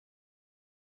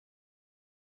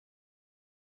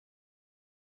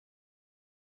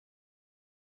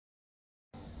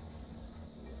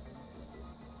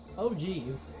Oh,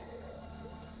 jeez.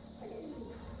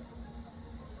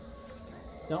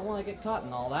 Don't want to get caught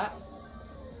in all that.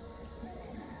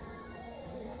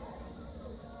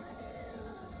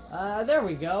 There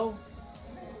we go.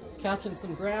 Catching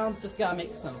some ground. Just gotta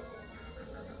make some...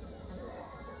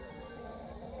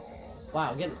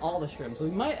 Wow, getting all the shrooms.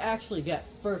 We might actually get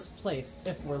first place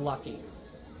if we're lucky.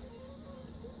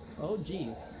 Oh,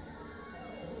 jeez.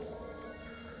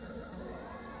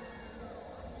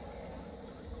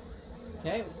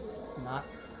 Okay, not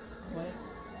quite.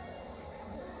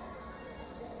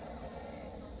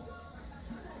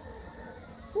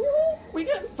 Woo! We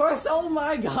got first! Oh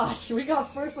my gosh! We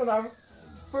got first with our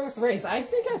first race. I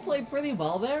think I played pretty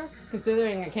well there,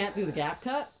 considering I can't do the gap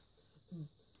cut.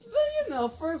 But, you know,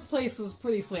 first place was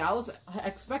pretty sweet. I was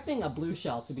expecting a blue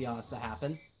shell, to be honest, to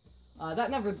happen. That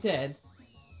never did.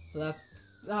 So that's...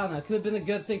 I don't know, could have been a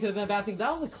good thing, could have been a bad thing.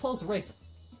 That was a close race.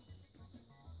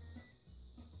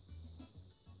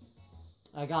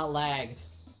 I got lagged.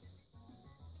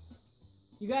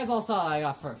 You guys all saw that I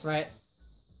got first, right?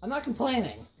 I'm not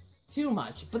complaining too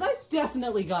much, but I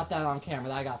definitely got that on camera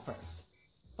that I got first.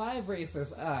 5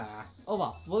 racers, oh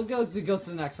well, we'll go to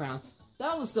the next round.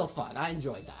 That was still fun, I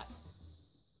enjoyed that.